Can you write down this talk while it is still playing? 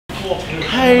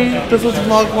Hey, this is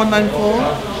vlog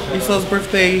 194. Isoa's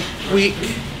birthday week,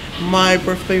 my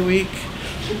birthday week,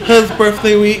 his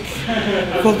birthday week.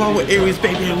 Because we're Aries,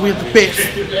 baby, and we're the best.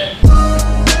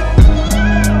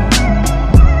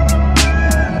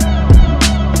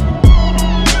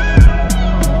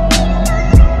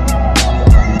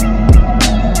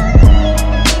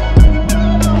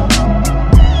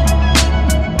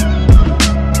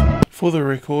 For the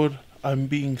record, I'm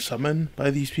being summoned by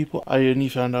these people. I only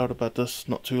found out about this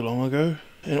not too long ago.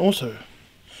 And also,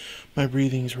 my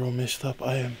breathing's real messed up.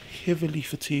 I am heavily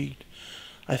fatigued.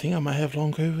 I think I might have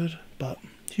long COVID, but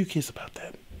who cares about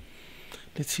that?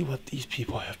 Let's see what these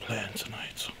people have planned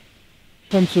tonight.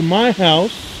 Come to my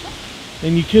house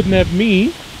and you kidnap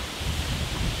me.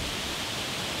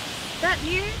 That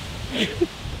you?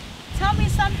 Tell me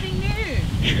something new.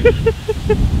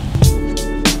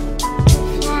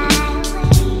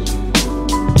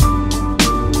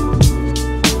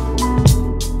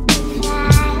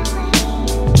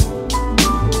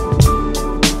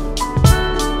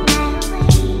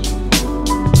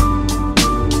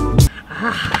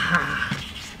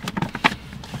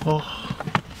 Oh.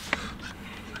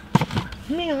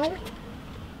 Meow.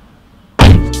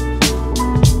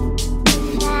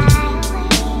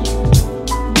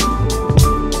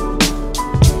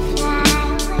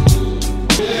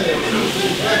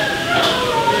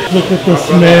 Look at this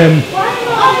man.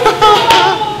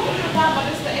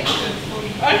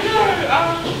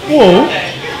 Whoa.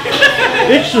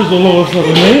 Extras all of a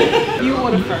sudden, mate. You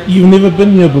order first. You've never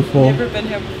been here before. Never been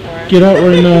here before. Get out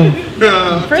right now.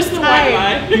 First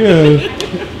time. Yeah.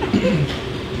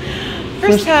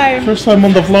 First time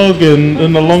on the vlog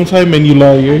in a long time, and you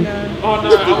lie, you. Oh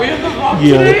no, are we in the vlog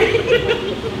today?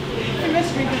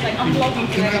 I'm vlogging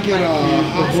today. Can I get a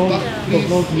half buck, The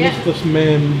vlog missed this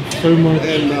man so much.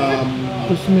 and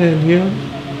This man here.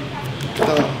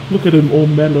 Look at him all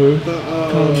mellow.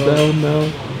 Calm down now.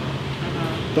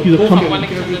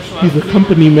 He's a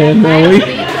company man now, eh?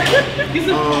 He's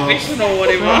a professional,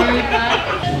 whatever.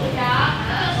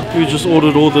 We just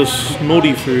ordered all this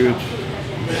naughty food.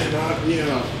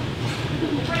 yeah.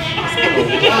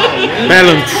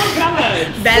 Balance.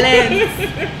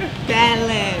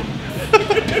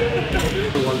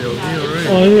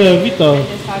 Oh yeah, Vita.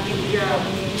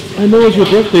 I know it's your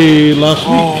birthday last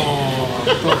week.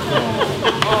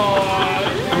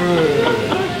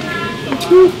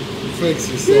 Thanks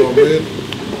you so, man.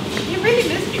 You really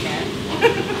missed me, man.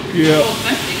 Yeah.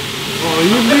 Oh,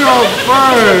 you knew our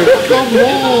bird. Come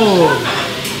on.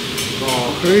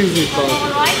 Oh, crazy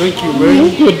thought. Thank you, man.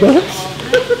 Good, Max.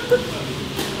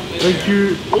 Thank you.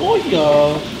 Oh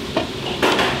yeah.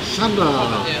 Shana.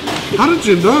 How did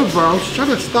you know, bro? I was trying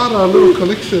to start a little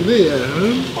collection there,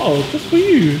 huh? Oh, just for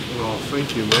you. Oh,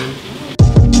 thank you,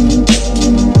 man.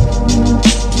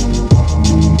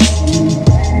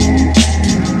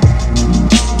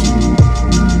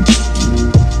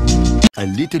 A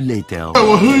little later.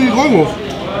 Well, who are you going with?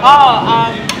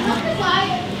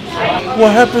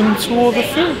 What happened to all the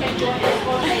food?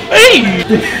 Hey!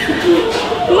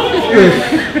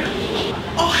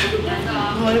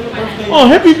 Oh,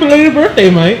 happy belated birthday,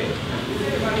 mate.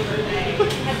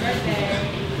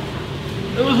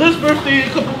 It was his birthday a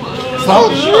couple Oh,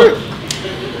 shit.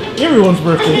 Everyone's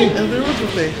birthday. Everyone's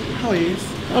birthday. How are you?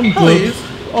 I'm good.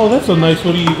 Oh, that's a nice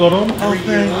hoodie you got on. Oh,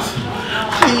 thanks.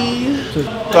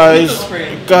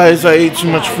 Guys, I ate too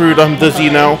much fruit. I'm dizzy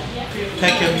now.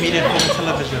 Take your media from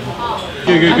television.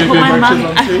 Good. I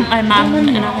put my mum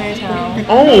in a hotel.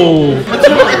 Oh. What's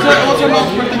your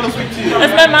mom's birthday this week too?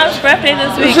 It's my mum's birthday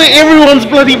this week. It's everyone's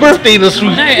bloody birthday this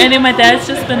week. No, and then my dad's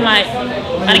just been like,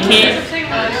 I don't care.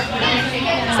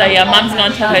 So yeah, mum's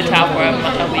gone to a hotel for a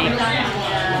week.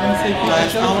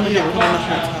 Guys, I want to get put in a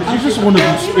hotel. You just want to be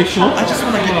special. I just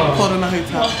want to get put in a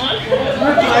hotel.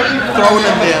 Thrown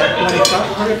in there.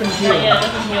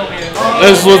 I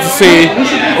just want to say,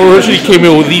 I originally came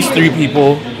here with these three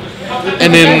people,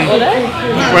 and then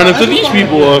ran into these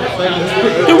people.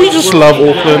 Do we just love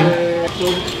Auckland?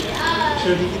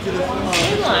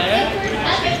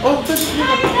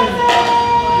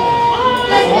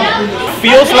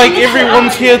 Feels like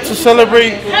everyone's here to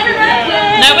celebrate.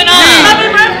 No, we're not. Happy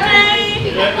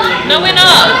birthday! No, we're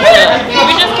not.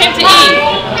 We just came to eat.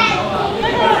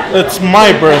 It's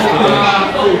my birthday.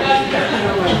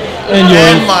 And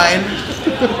And mine.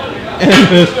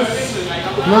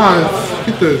 Nice.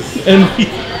 Peter's. And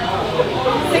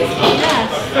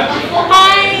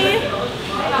Hi.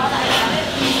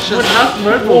 Shut up,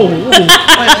 Red oh, Bull.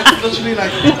 It's literally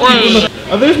like.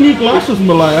 are those new glasses,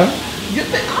 Malaya? Yes,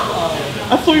 they are.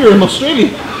 I thought you were in Australia.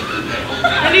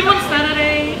 Anyone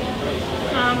Saturday?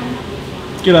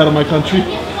 Get out of my country.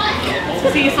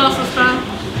 See you, sauce sister.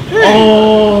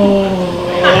 Oh.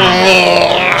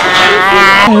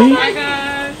 Bye,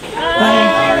 guys.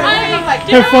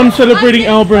 Have fun celebrating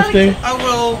our birthday. I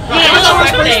will. Yeah,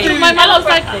 Ella's birthday. My Ella's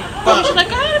birthday. She's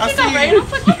like, I think I'm ready. I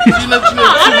was like, She let you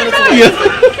know 2 minutes away. Yes.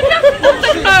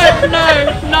 I was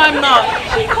like, no, I'm not.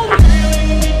 She called me.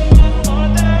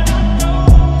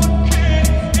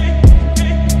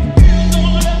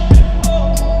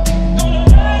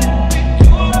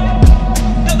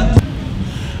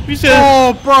 You said,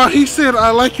 Oh, bro, he said,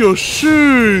 I like your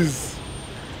shoes.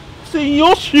 say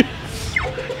your shoes.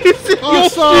 He said Oh, your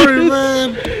sorry, shoes.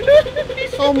 man.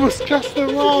 I almost cussed him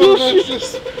out. That's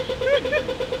just...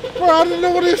 Bro, I didn't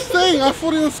know what he was saying. I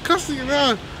thought he was cussing it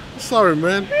out. Sorry,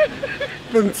 man.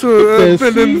 Been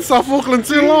in South Auckland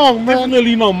too long, man.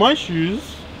 Definitely not my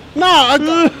shoes. Nah,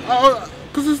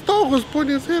 because his dog was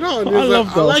pointing his head out. And he was love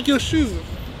like, I dogs. like your shoes.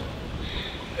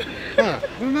 I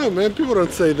don't know, man. People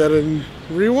don't say that in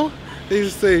Rewa. They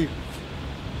just say,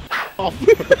 off.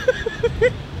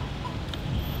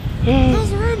 That's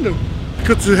random.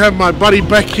 Good to have my buddy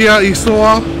back here,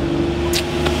 Isoa.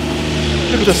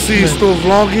 Good to see you still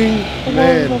vlogging.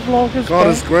 Man, God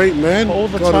is great, man. All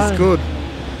the God is time. good.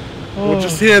 We're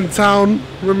just here in town,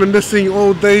 reminiscing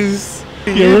old days.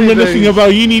 You're reminiscing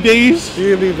about uni days.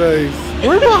 Uni days.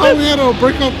 Remember how we had our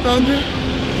breakup down there?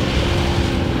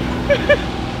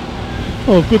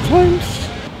 Oh, good times.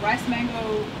 Rice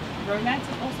mango romance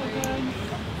is also good.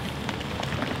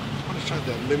 I just tried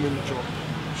that lemon drop.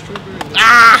 Strawberry lemon.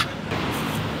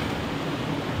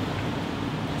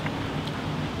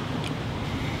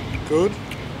 Good.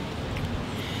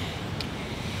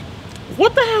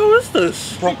 What the hell is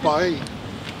this? Proper, eh?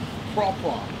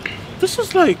 Proper. This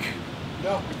is like,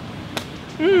 Yeah.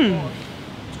 this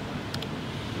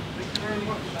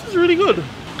is really good.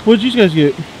 What did you guys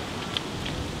get?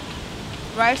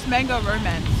 Rice mango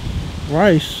romance.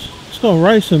 Rice. It's got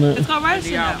rice in it. It's got rice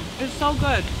in it. It's so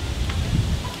good.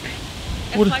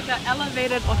 It's What- like the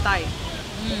elevated otai.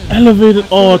 Elevated.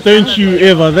 Oh, don't you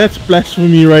ever. That's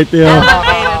blasphemy right there.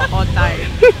 Elevated otai.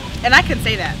 And I can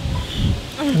say that.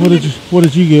 What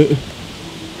did you get?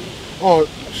 Oh,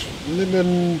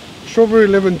 strawberry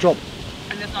lemon drop.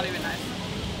 And it's not even nice.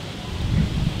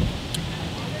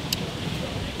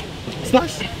 It's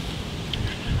nice.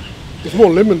 It's more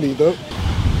lemony though.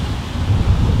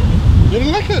 You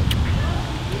didn't like it?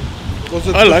 Was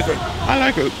it I like it. I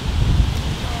like it.